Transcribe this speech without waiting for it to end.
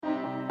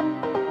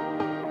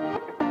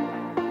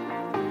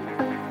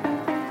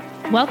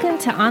Welcome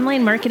to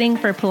Online Marketing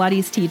for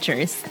Pilates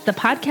Teachers, the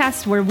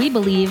podcast where we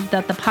believe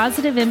that the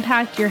positive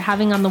impact you're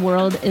having on the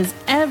world is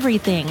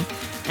everything,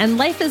 and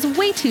life is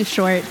way too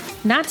short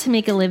not to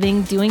make a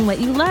living doing what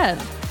you love.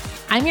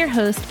 I'm your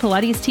host,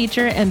 Pilates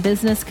teacher and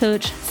business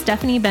coach,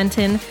 Stephanie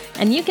Benton,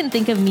 and you can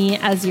think of me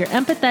as your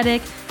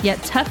empathetic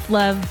yet tough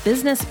love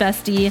business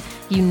bestie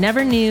you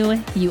never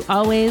knew you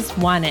always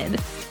wanted.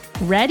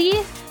 Ready?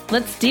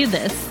 Let's do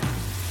this.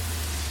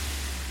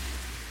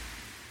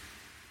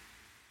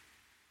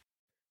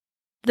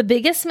 The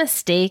biggest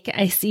mistake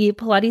I see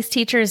Pilates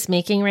teachers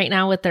making right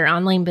now with their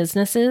online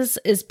businesses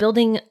is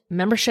building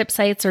membership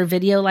sites or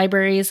video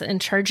libraries and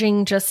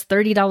charging just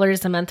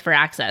 $30 a month for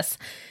access.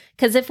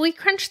 Because if we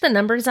crunch the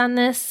numbers on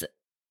this,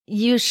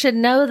 you should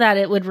know that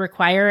it would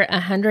require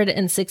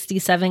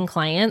 167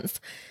 clients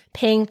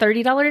paying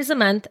 $30 a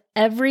month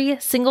every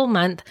single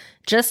month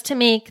just to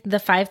make the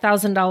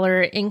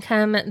 $5,000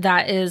 income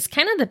that is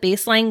kind of the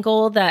baseline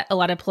goal that a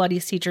lot of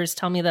Pilates teachers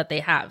tell me that they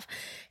have.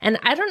 And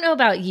I don't know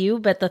about you,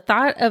 but the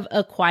thought of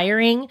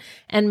acquiring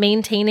and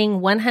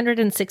maintaining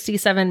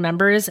 167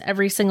 members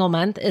every single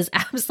month is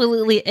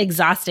absolutely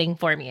exhausting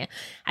for me.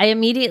 I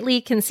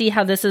immediately can see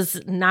how this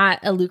is not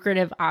a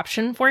lucrative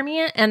option for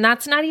me. And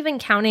that's not even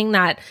counting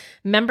that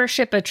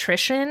membership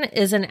attrition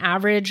is an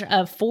average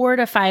of 4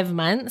 to 5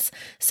 months.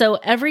 So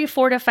every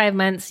 4 to 5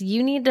 months,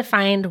 you need to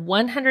find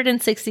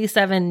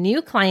 167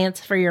 new clients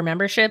for your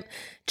membership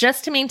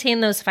just to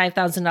maintain those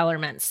 $5,000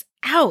 months.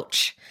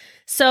 Ouch.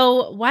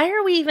 So why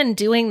are we even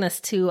doing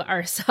this to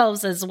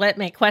ourselves is what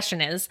my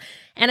question is.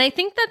 And I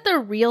think that the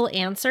real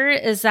answer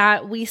is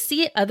that we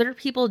see other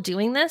people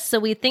doing this. So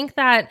we think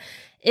that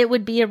it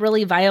would be a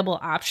really viable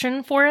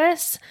option for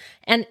us.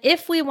 And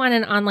if we want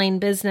an online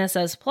business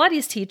as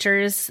Pilates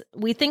teachers,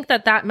 we think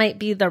that that might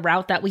be the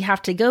route that we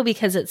have to go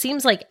because it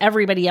seems like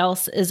everybody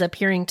else is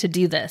appearing to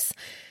do this.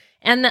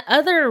 And the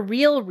other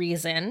real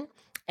reason,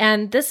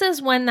 and this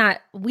is one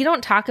that we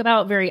don't talk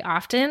about very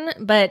often,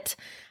 but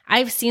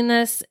I've seen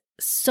this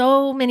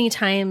so many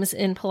times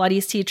in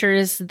Pilates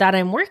teachers that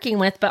I'm working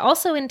with, but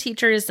also in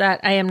teachers that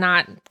I am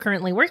not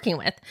currently working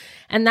with.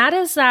 And that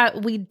is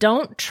that we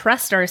don't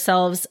trust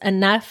ourselves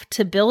enough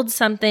to build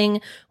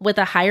something with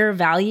a higher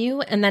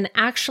value and then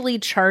actually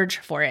charge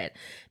for it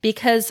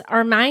because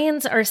our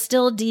minds are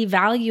still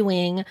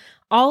devaluing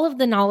all of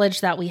the knowledge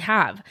that we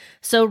have.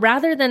 So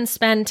rather than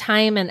spend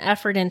time and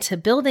effort into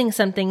building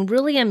something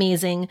really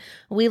amazing,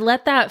 we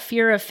let that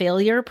fear of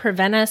failure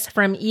prevent us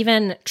from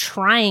even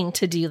trying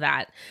to do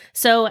that.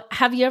 So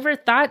have you ever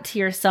thought to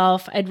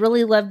yourself, I'd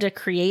really love to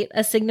create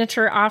a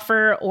signature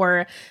offer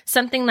or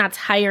something that's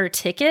higher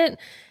ticket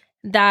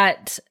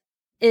that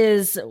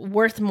is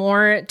worth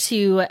more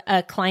to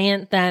a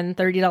client than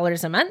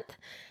 $30 a month?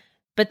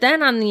 But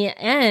then on the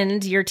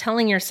end, you're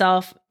telling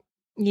yourself,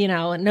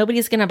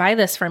 nobody's going to buy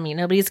this from me.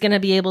 Nobody's going to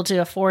be able to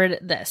afford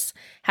this.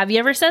 Have you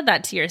ever said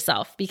that to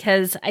yourself?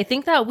 Because I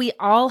think that we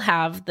all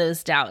have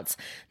those doubts.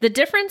 The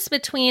difference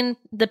between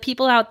the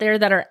people out there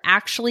that are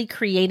actually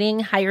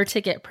creating higher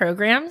ticket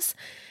programs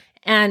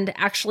and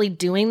actually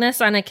doing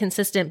this on a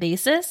consistent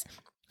basis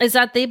is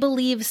that they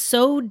believe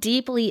so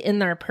deeply in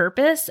their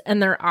purpose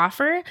and their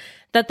offer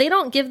that they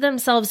don't give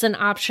themselves an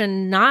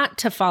option not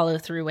to follow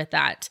through with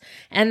that.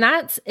 And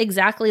that's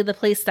exactly the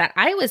place that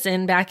I was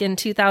in back in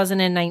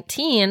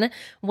 2019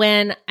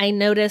 when I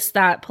noticed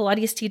that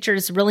Pilates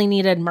teachers really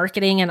needed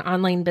marketing and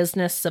online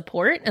business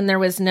support, and there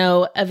was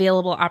no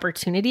available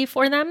opportunity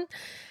for them.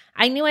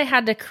 I knew I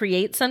had to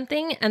create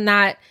something and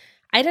that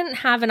I didn't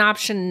have an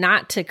option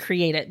not to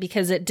create it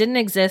because it didn't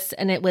exist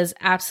and it was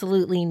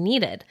absolutely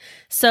needed.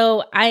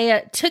 So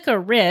I took a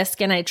risk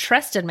and I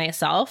trusted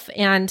myself.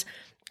 And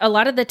a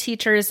lot of the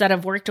teachers that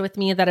have worked with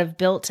me that have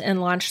built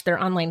and launched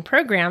their online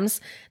programs,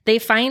 they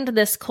find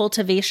this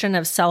cultivation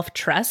of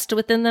self-trust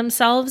within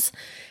themselves,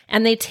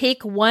 and they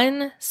take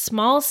one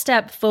small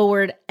step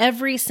forward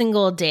every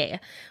single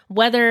day,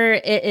 whether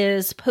it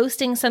is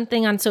posting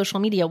something on social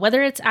media,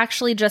 whether it's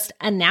actually just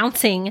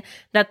announcing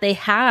that they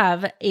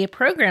have a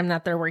program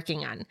that they're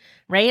working on,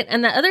 right?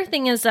 And the other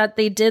thing is that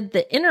they did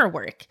the inner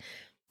work.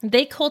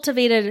 They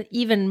cultivated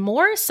even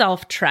more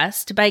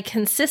self-trust by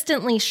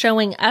consistently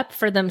showing up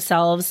for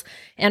themselves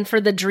and for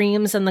the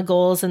dreams and the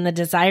goals and the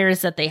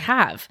desires that they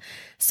have.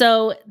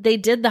 So they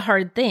did the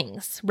hard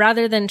things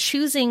rather than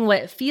choosing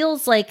what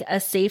feels like a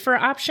safer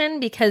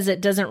option because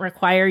it doesn't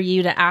require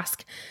you to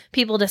ask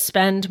people to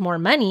spend more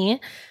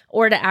money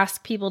or to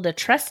ask people to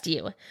trust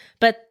you.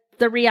 But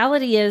the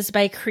reality is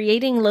by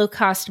creating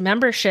low-cost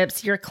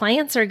memberships, your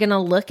clients are going to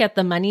look at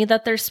the money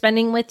that they're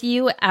spending with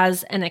you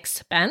as an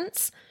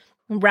expense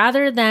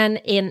rather than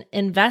an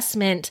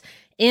investment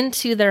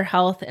into their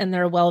health and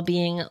their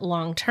well-being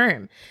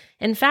long-term.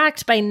 In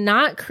fact, by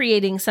not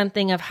creating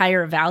something of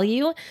higher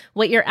value,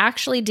 what you're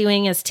actually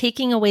doing is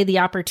taking away the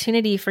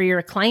opportunity for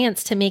your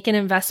clients to make an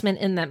investment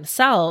in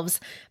themselves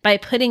by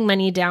putting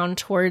money down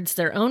towards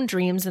their own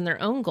dreams and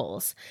their own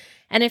goals.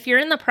 And if you're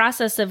in the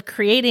process of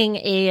creating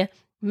a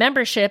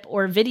membership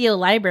or video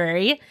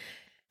library,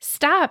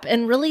 stop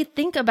and really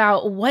think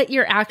about what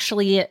you're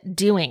actually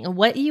doing,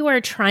 what you are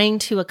trying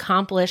to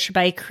accomplish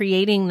by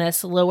creating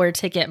this lower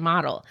ticket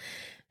model.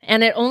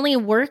 And it only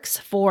works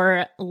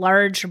for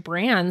large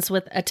brands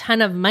with a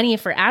ton of money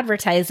for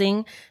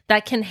advertising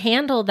that can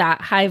handle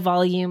that high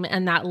volume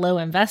and that low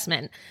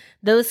investment.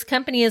 Those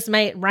companies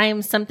might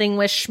rhyme something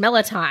with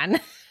Schmelaton,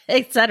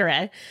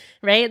 etc.,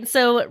 right?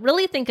 So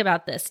really think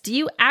about this. Do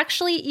you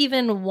actually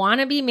even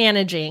want to be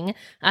managing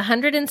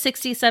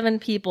 167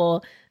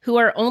 people who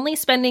are only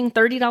spending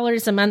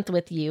 $30 a month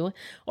with you?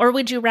 Or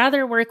would you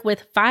rather work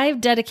with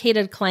 5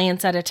 dedicated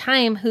clients at a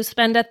time who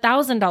spend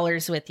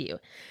 $1,000 with you?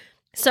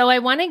 So I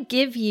want to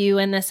give you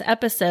in this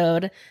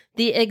episode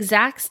the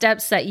exact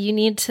steps that you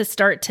need to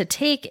start to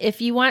take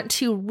if you want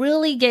to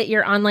really get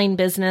your online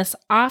business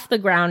off the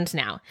ground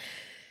now.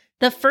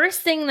 The first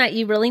thing that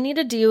you really need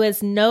to do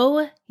is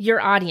know your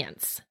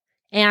audience.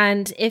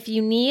 And if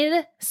you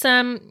need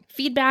some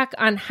feedback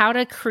on how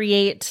to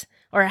create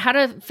or how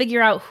to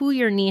figure out who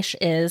your niche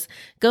is,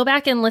 go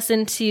back and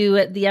listen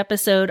to the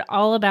episode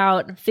all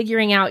about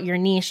figuring out your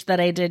niche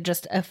that I did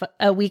just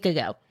a week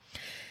ago.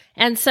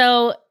 And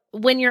so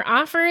when your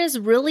offer is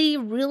really,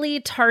 really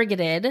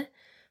targeted,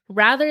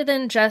 rather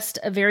than just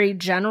a very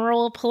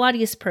general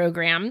Pilates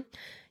program,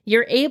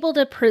 you're able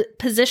to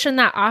position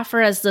that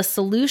offer as the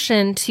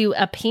solution to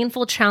a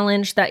painful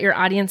challenge that your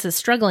audience is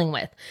struggling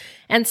with.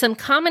 And some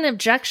common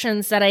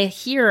objections that I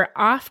hear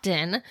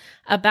often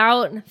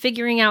about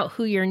figuring out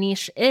who your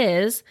niche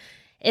is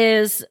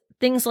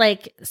things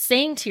like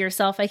saying to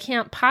yourself, I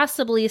can't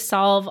possibly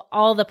solve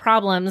all the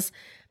problems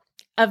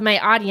of my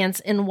audience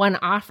in one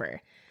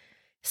offer.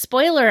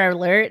 Spoiler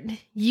alert,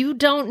 you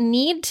don't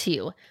need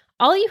to.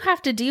 All you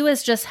have to do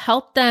is just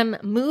help them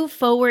move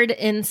forward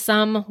in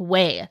some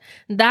way.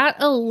 That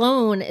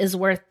alone is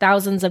worth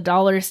thousands of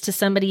dollars to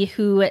somebody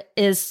who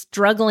is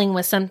struggling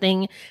with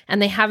something and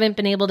they haven't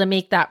been able to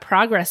make that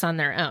progress on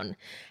their own.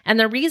 And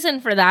the reason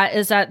for that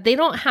is that they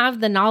don't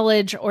have the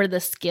knowledge or the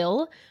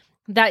skill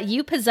that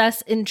you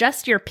possess in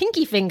just your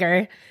pinky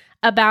finger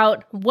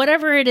about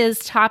whatever it is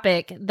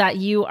topic that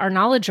you are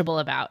knowledgeable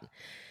about.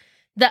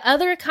 The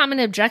other common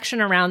objection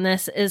around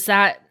this is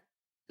that,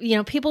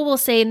 people will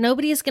say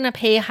nobody's going to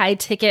pay high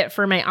ticket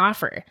for my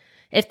offer.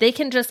 If they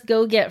can just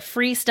go get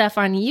free stuff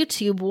on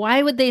YouTube,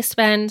 why would they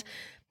spend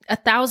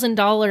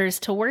 $1,000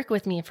 to work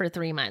with me for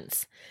 3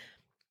 months?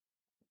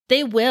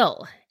 They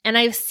will. And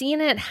I've seen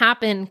it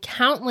happen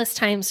countless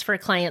times for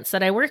clients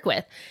that I work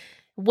with.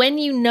 When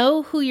you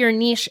know who your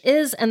niche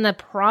is and the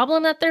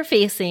problem that they're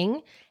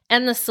facing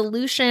and the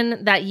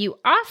solution that you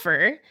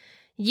offer,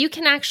 you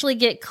can actually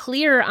get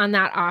clear on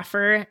that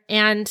offer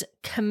and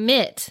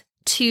commit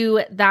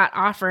to that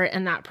offer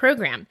and that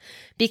program,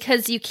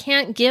 because you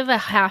can't give a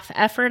half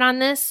effort on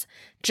this,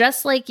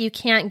 just like you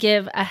can't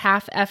give a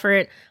half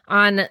effort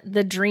on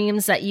the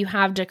dreams that you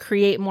have to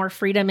create more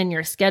freedom in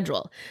your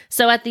schedule.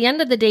 So at the end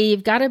of the day,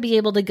 you've got to be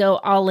able to go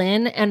all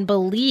in and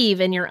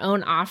believe in your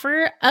own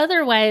offer.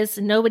 Otherwise,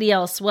 nobody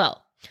else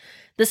will.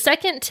 The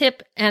second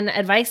tip and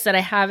advice that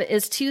I have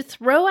is to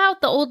throw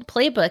out the old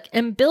playbook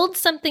and build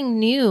something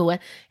new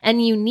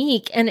and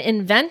unique and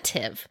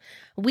inventive.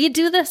 We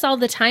do this all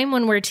the time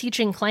when we're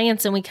teaching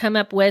clients and we come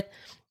up with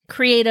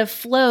creative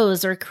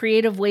flows or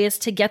creative ways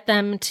to get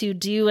them to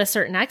do a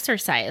certain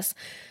exercise.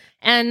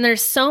 And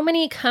there's so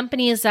many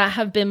companies that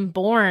have been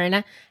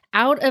born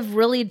out of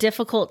really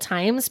difficult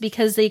times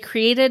because they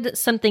created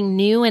something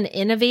new and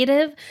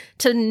innovative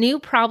to new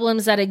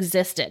problems that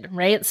existed,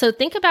 right? So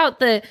think about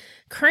the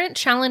current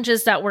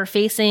challenges that we're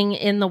facing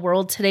in the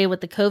world today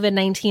with the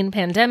COVID-19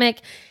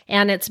 pandemic.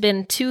 And it's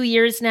been 2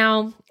 years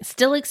now,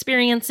 still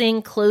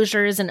experiencing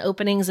closures and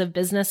openings of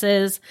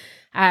businesses,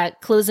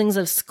 closings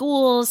of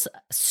schools,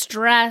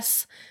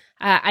 stress,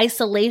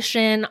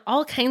 isolation,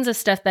 all kinds of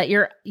stuff that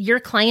your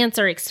clients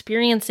are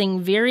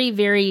experiencing very,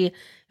 very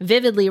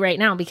vividly right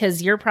now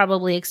because you're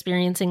probably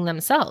experiencing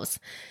themselves.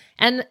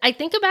 And I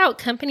think about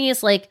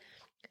companies like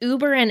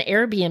Uber and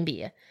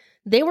Airbnb.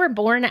 They were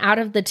born out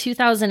of the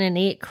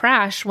 2008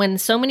 crash when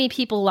so many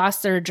people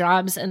lost their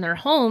jobs and their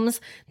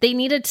homes. They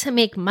needed to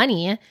make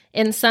money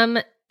in some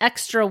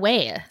extra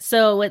way.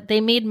 So they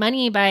made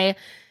money by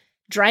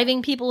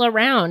driving people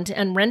around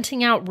and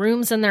renting out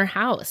rooms in their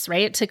house,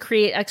 right, to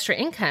create extra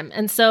income.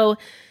 And so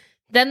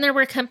then there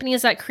were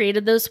companies that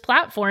created those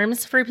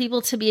platforms for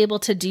people to be able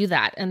to do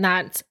that. And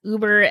that's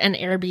Uber and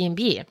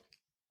Airbnb.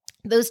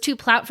 Those two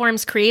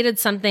platforms created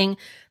something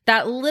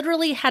that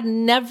literally had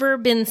never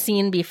been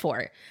seen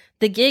before.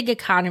 The gig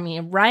economy,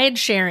 ride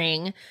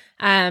sharing,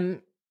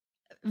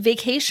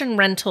 vacation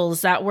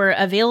rentals that were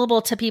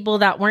available to people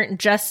that weren't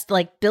just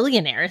like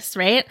billionaires,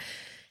 right?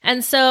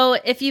 And so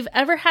if you've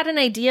ever had an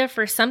idea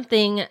for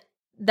something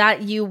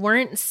that you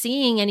weren't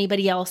seeing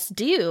anybody else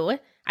do,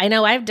 I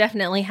know I've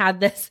definitely had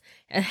this,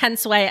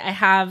 hence why I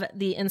have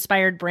the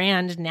Inspired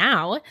brand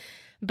now,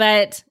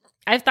 but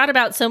I've thought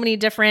about so many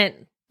different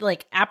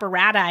like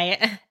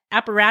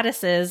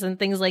apparatuses and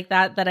things like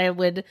that I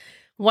would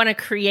want to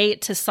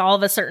create to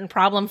solve a certain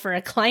problem for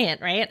a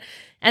client, right?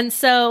 And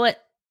so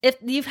if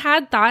you've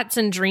had thoughts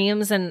and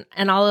dreams and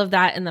all of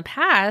that in the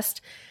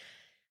past,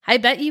 I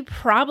bet you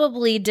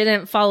probably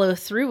didn't follow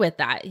through with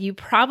that. You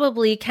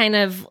probably kind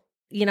of,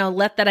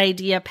 let that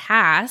idea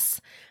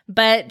pass.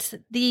 But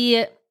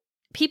the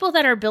people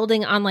that are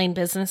building online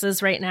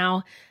businesses right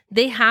now,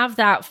 they have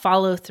that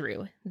follow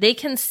through. They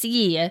can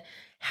see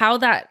how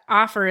that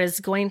offer is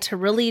going to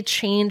really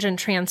change and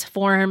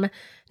transform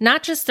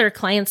not just their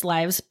clients'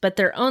 lives, but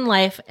their own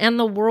life and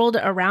the world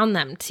around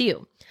them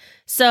too.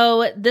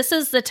 So this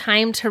is the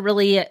time to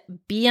really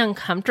be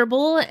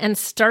uncomfortable and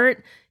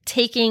start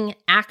taking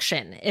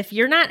action. If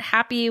you're not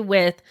happy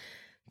with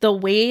the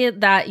way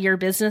that your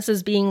business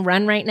is being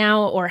run right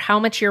now, or how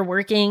much you're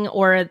working,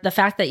 or the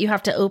fact that you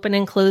have to open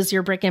and close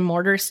your brick and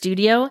mortar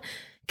studio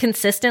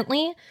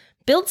consistently,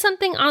 build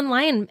something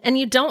online, and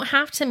you don't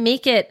have to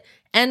make it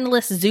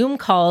endless Zoom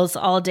calls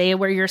all day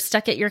where you're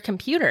stuck at your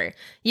computer.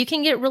 You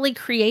can get really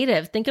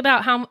creative. Think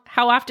about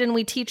how often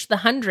we teach the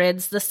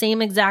hundreds the same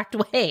exact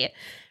way,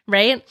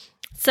 right?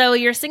 So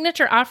your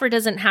signature offer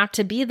doesn't have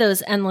to be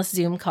those endless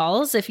Zoom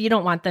calls if you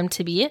don't want them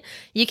to be.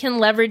 You can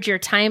leverage your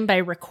time by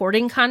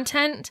recording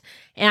content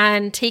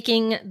and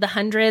taking the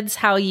hundreds,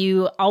 how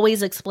you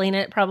always explain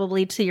it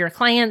probably to your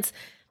clients,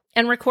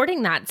 and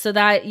recording that so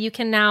that you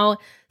can now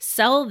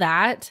sell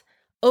that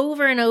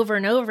over and over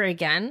and over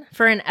again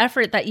for an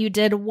effort that you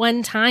did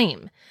one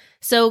time.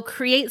 So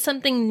create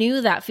something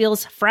new that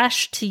feels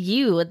fresh to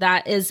you,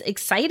 that is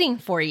exciting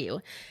for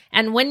you.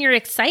 And when you're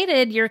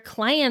excited, your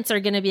clients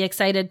are going to be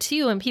excited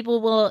too, and people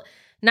will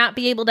not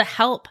be able to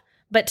help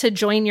but to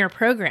join your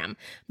program.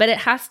 But it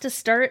has to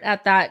start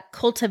at that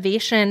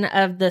cultivation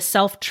of the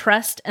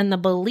self-trust and the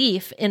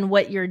belief in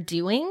what you're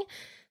doing.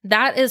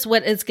 That is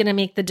what is going to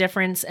make the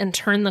difference and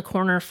turn the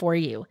corner for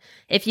you.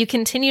 If you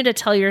continue to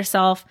tell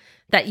yourself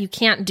that you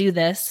can't do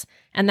this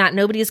and that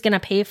nobody's going to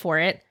pay for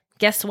it,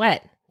 guess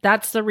what?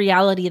 That's the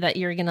reality that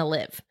you're going to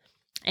live.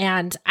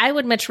 And I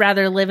would much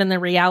rather live in the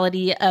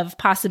reality of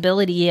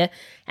possibility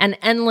and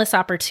endless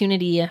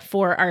opportunity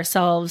for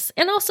ourselves,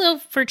 and also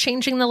for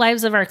changing the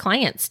lives of our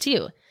clients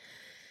too.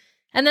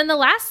 And then the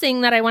last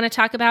thing that I want to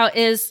talk about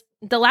is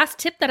the last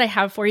tip that I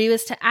have for you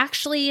is to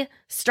actually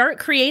start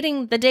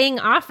creating the dang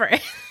offer.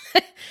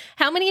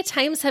 How many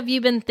times have you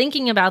been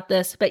thinking about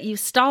this, but you've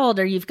stalled,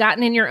 or you've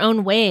gotten in your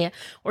own way,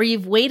 or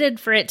you've waited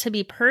for it to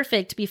be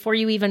perfect before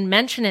you even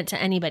mention it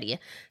to anybody?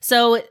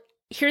 So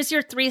here's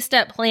your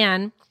 3-step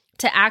plan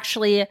to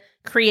actually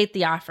create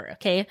the offer,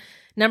 okay?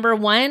 Number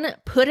 1,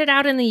 put it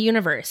out in the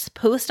universe.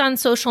 Post on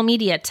social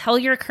media. Tell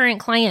your current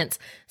clients.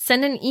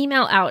 Send an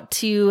email out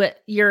to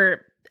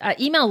your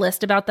email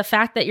list about the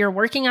fact that you're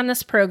working on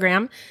this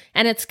program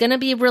and it's going to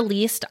be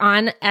released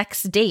on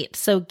X date.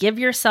 So give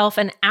yourself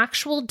an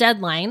actual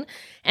deadline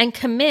and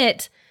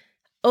commit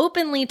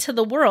openly to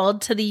the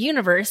world, to the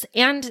universe,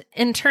 and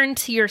in turn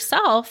to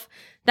yourself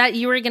that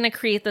you are going to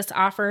create this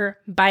offer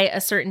by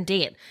a certain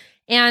date.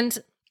 And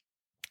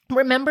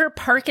remember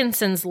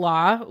Parkinson's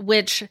law,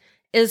 which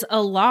is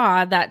a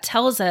law that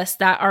tells us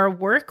that our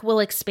work will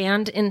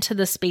expand into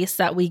the space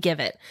that we give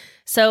it.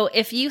 So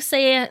if you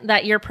say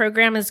that your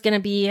program is going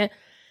to be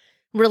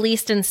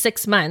released in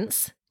 6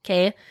 months,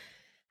 okay,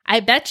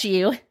 I bet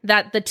you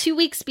that the 2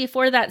 weeks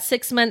before that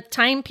 6-month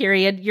time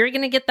period, you're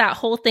going to get that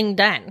whole thing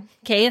done,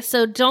 okay?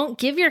 So don't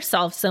give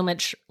yourself so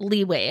much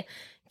leeway.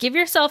 Give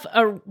yourself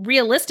a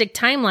realistic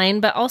timeline,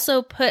 but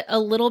also put a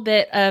little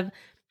bit of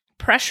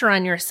pressure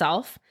on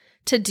yourself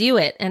to do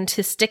it and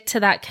to stick to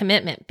that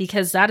commitment,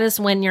 because that is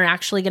when you're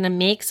actually going to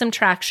make some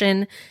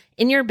traction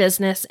in your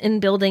business in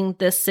building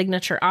this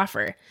signature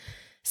offer.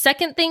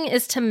 Second thing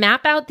is to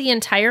map out the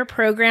entire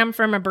program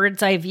from a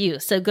bird's eye view.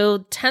 So go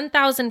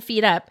 10,000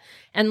 feet up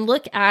and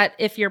look at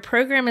if your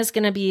program is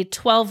going to be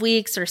 12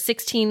 weeks or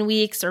 16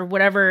 weeks or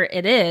whatever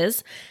it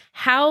is,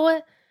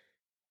 how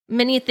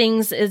many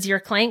things is your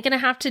client going to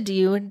have to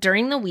do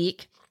during the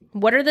week?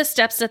 What are the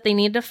steps that they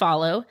need to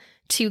follow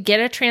to get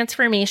a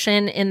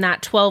transformation in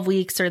that 12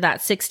 weeks or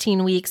that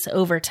 16 weeks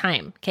over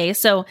time? Okay,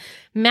 so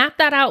map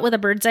that out with a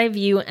bird's eye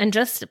view and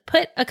just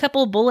put a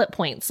couple bullet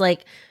points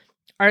like,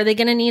 are they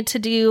going to need to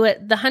do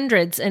the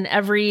hundreds in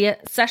every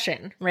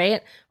session,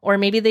 right? Or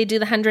maybe they do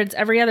the hundreds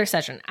every other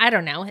session. I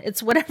don't know.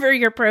 It's whatever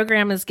your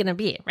program is going to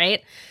be,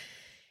 right?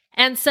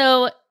 And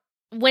so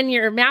when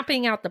you're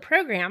mapping out the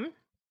program,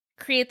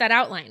 create that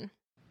outline.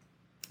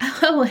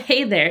 Oh,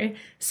 hey there.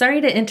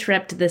 Sorry to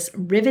interrupt this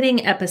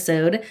riveting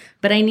episode,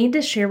 but I need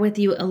to share with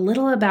you a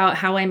little about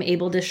how I'm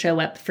able to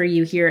show up for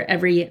you here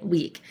every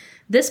week.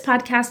 This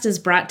podcast is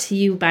brought to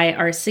you by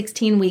our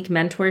 16-week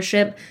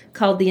mentorship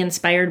called the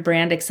Inspired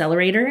Brand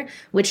Accelerator,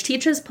 which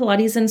teaches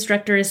Pilates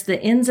instructors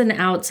the ins and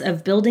outs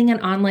of building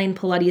an online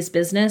Pilates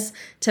business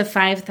to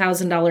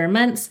 $5,000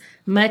 months,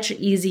 much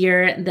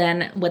easier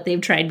than what they've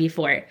tried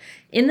before.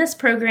 In this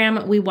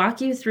program, we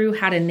walk you through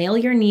how to nail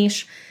your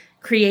niche,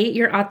 create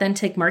your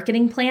authentic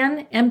marketing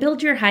plan, and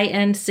build your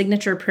high-end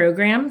signature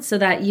program so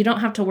that you don't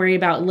have to worry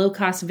about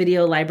low-cost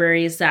video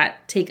libraries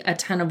that take a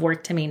ton of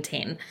work to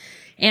maintain.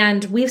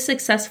 And we've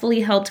successfully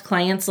helped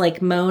clients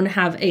like Moan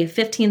have a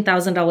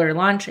 $15,000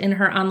 launch in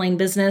her online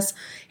business,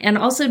 and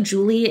also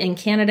Julie in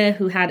Canada,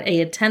 who had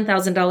a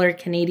 $10,000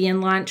 Canadian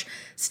launch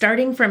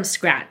starting from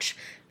scratch.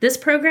 This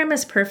program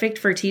is perfect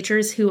for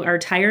teachers who are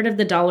tired of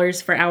the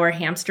dollars per hour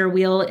hamster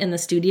wheel in the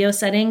studio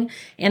setting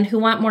and who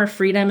want more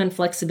freedom and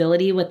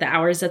flexibility with the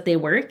hours that they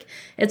work.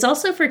 It's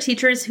also for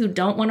teachers who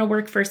don't want to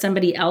work for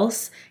somebody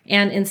else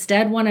and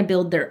instead want to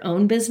build their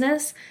own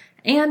business,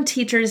 and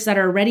teachers that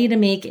are ready to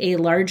make a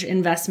large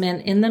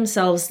investment in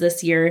themselves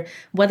this year,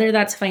 whether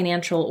that's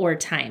financial or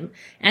time.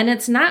 And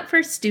it's not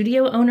for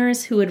studio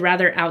owners who would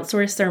rather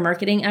outsource their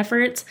marketing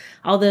efforts,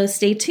 although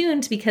stay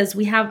tuned because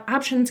we have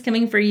options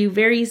coming for you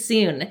very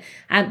soon.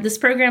 This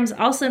program's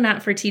also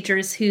not for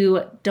teachers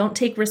who don't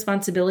take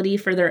responsibility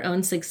for their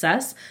own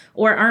success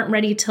or aren't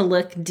ready to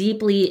look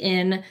deeply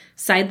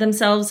inside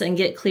themselves and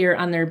get clear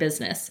on their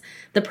business.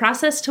 The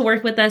process to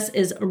work with us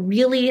is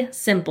really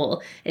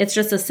simple. It's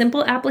just a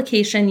simple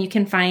application you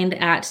can find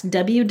at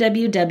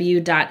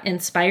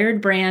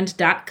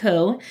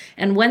www.inspiredbrand.co.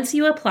 And once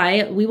you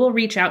apply, we will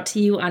reach out to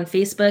you on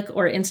Facebook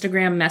or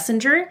Instagram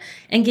Messenger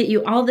and get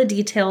you all the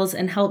details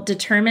and help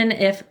determine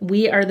if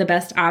we are the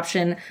best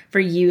option for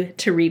you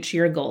to reach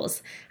your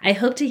goals. I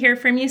hope to hear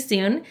from you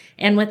soon.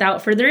 And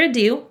without further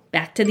ado,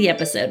 back to the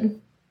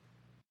episode.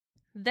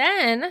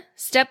 Then,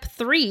 step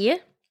 3,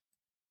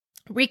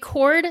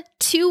 record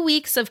 2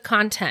 weeks of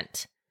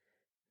content.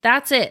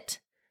 That's it.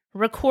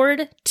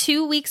 Record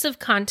 2 weeks of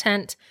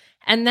content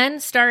and then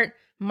start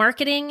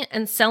marketing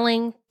and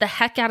selling the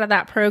heck out of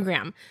that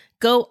program.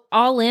 Go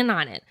all in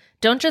on it.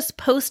 Don't just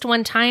post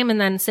one time and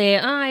then say,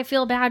 oh, I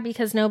feel bad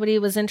because nobody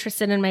was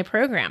interested in my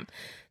program.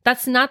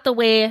 That's not the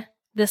way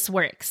this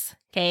works,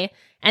 okay?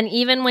 And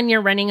even when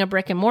you're running a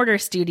brick and mortar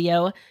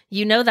studio,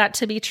 you know that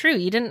to be true.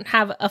 You didn't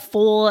have a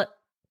full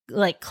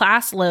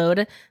class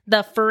load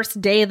the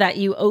first day that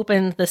you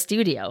opened the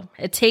studio.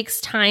 It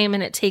takes time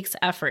and it takes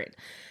effort.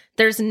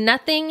 There's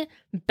nothing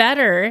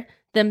better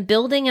than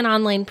building an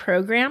online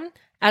program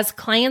as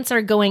clients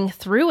are going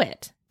through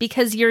it,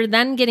 because you're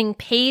then getting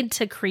paid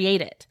to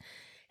create it.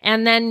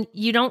 And then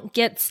you don't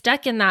get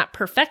stuck in that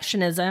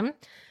perfectionism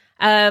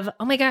of,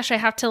 oh my gosh, I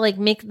have to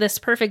make this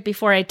perfect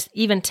before I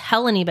even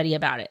tell anybody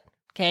about it.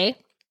 Okay.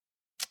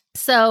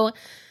 So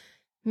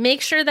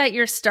make sure that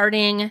you're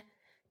starting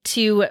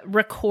to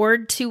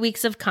record 2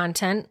 weeks of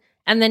content,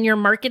 and then you're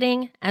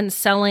marketing and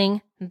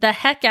selling the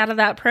heck out of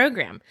that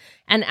program.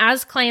 And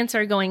as clients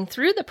are going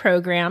through the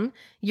program,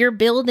 you're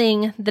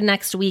building the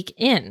next week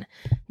in.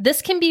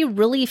 This can be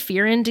really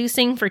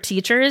fear-inducing for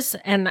teachers.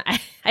 And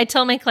I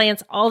tell my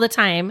clients all the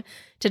time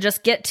to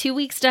just get 2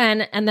 weeks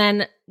done and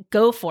then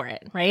go for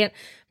it, right?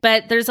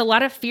 But there's a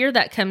lot of fear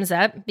that comes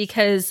up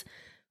because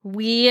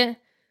we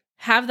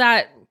have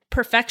that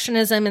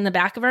perfectionism in the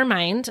back of our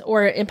mind,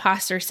 or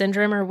imposter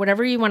syndrome, or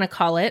whatever you want to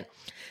call it,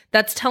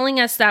 that's telling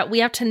us that we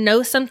have to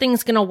know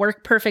something's going to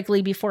work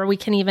perfectly before we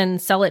can even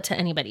sell it to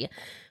anybody.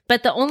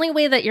 But the only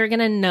way that you're going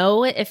to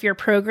know if your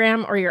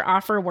program or your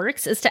offer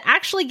works is to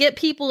actually get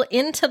people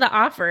into the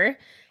offer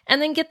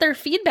and then get their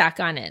feedback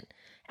on it.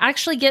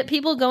 Actually get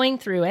people going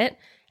through it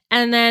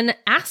and then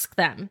ask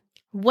them,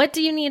 what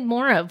do you need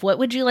more of? What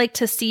would you like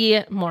to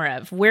see more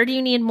of? Where do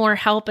you need more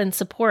help and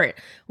support?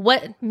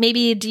 What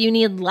maybe do you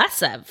need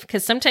less of?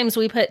 Because sometimes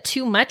we put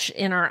too much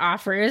in our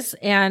offers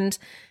and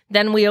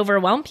then we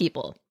overwhelm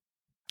people.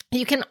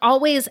 You can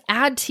always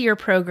add to your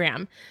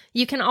program.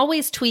 You can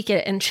always tweak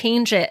it and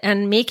change it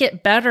and make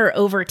it better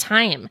over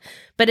time.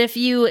 But if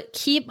you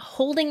keep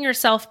holding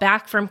yourself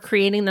back from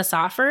creating this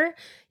offer,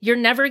 you're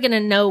never going to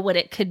know what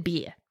it could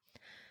be.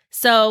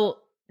 So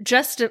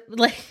just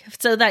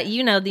so that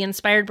you know, the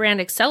Inspired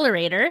Brand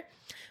Accelerator,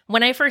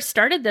 when I first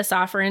started this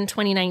offer in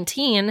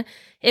 2019,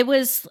 it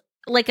was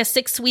like a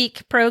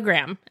 6-week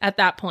program at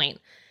that point.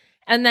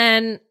 And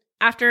then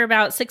after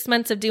about 6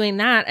 months of doing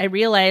that, I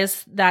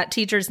realized that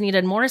teachers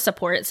needed more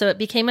support, so it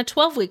became a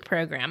 12-week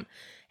program.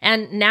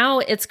 And now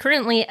it's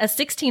currently a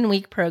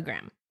 16-week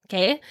program,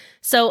 okay?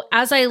 So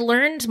as I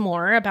learned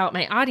more about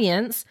my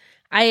audience,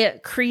 I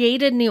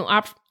created new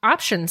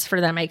options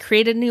for them. I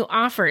created new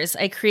offers.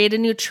 I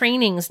created new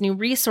trainings, new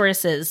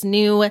resources,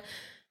 new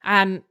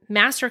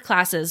master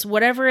classes,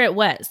 whatever it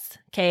was,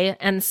 okay?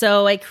 And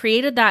so I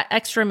created that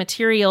extra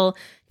material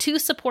to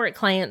support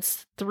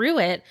clients through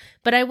it,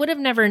 but I would have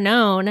never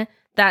known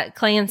that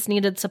clients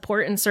needed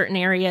support in certain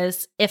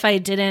areas if I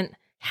didn't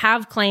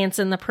have clients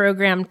in the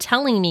program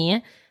telling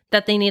me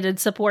that they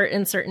needed support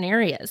in certain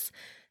areas.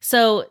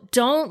 So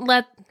don't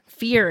let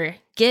fear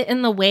get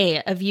in the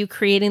way of you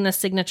creating the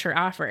signature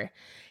offer.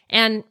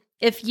 And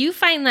if you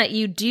find that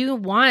you do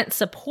want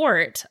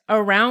support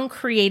around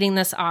creating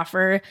this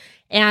offer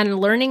and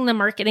learning the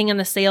marketing and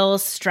the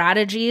sales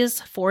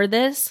strategies for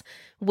this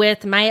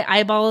with my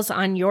eyeballs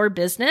on your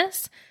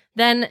business,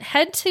 then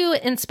head to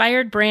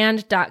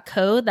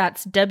inspiredbrand.co.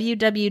 That's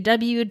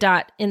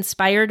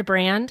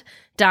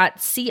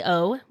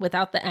www.inspiredbrand.co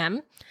without the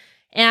M,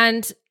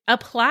 and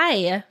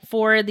apply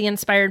for the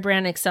Inspired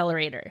Brand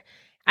Accelerator.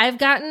 I've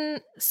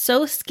gotten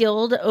so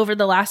skilled over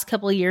the last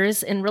couple of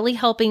years in really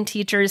helping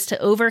teachers to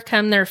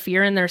overcome their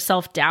fear and their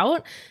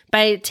self-doubt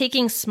by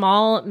taking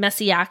small,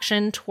 messy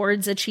action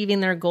towards achieving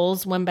their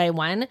goals one by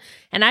one.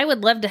 And I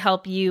would love to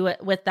help you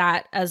with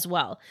that as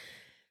well.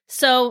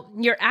 So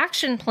your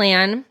action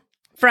plan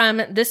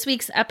from this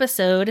week's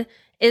episode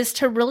is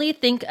to really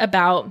think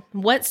about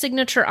what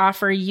signature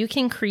offer you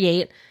can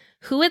create,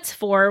 who it's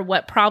for,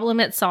 what problem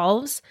it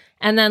solves,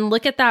 and then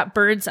look at that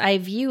bird's eye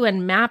view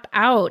and map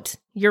out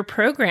your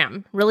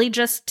program. Really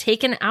just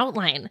take an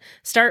outline,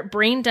 start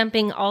brain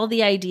dumping all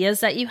the ideas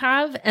that you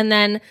have, and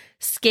then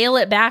scale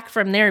it back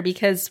from there,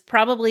 because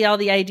probably all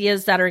the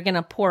ideas that are going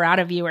to pour out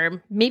of you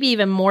are maybe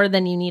even more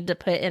than you need to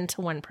put into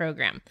one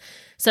program.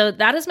 So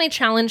that is my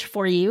challenge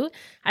for you.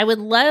 I would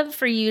love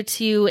for you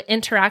to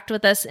interact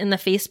with us in the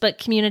Facebook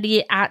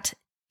community at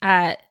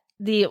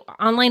the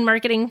Online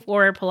Marketing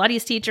for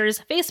Pilates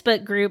Teachers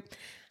Facebook group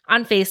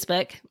on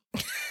Facebook.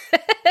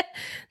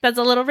 That's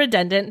a little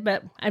redundant,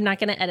 but I'm not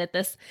going to edit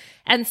this.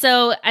 And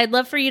so I'd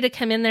love for you to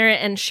come in there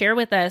and share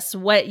with us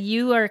what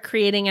you are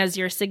creating as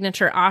your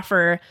signature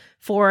offer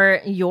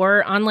for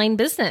your online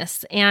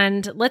business.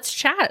 And let's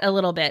chat a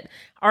little bit.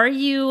 Are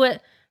you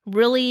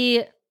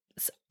really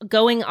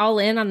going all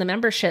in on the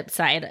membership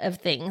side of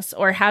things?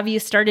 Or have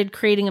you started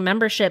creating a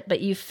membership,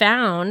 but you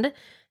found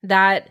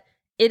that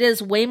it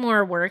is way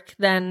more work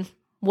than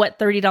what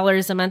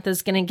 $30 a month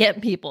is going to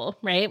get people,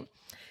 right?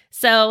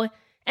 So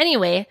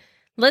anyway,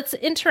 let's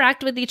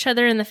interact with each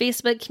other in the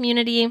Facebook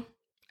community.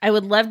 I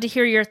would love to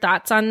hear your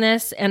thoughts on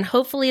this, and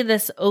hopefully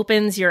this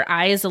opens your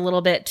eyes a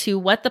little bit to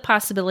what the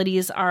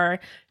possibilities are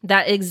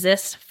that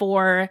exist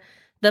for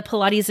the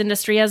Pilates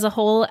industry as a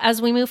whole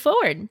as we move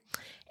forward.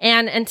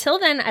 And until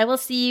then, I will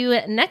see you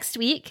next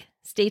week.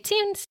 Stay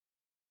tuned.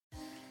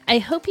 I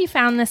hope you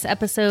found this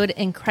episode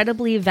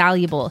incredibly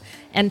valuable.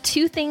 And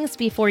 2 things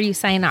before you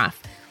sign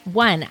off.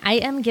 1, I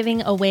am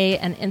giving away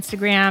an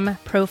Instagram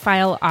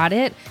profile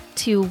audit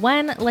to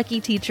one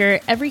lucky teacher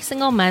every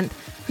single month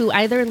who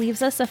either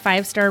leaves us a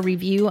 5-star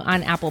review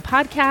on Apple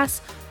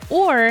Podcasts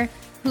or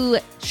who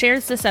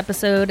shares this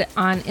episode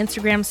on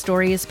Instagram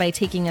stories by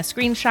taking a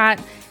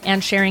screenshot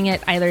and sharing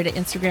it either to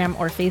Instagram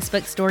or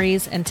Facebook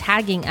stories and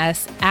tagging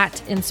us at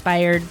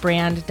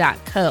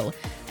inspiredbrand.co.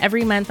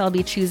 Every month I'll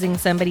be choosing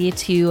somebody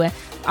to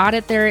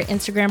audit their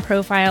Instagram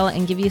profile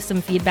and give you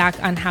some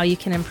feedback on how you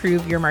can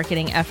improve your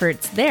marketing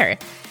efforts there.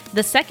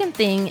 The second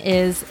thing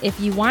is, if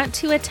you want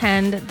to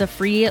attend the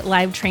free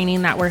live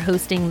training that we're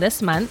hosting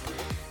this month,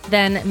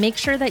 then make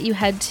sure that you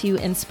head to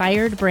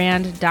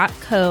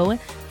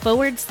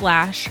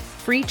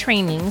inspiredbrand.co/free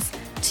trainings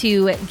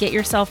to get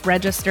yourself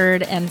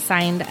registered and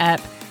signed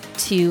up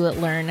to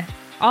learn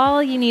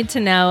all you need to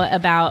know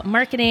about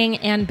marketing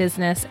and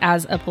business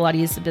as a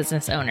Pilates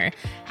business owner.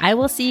 I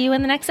will see you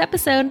in the next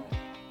episode.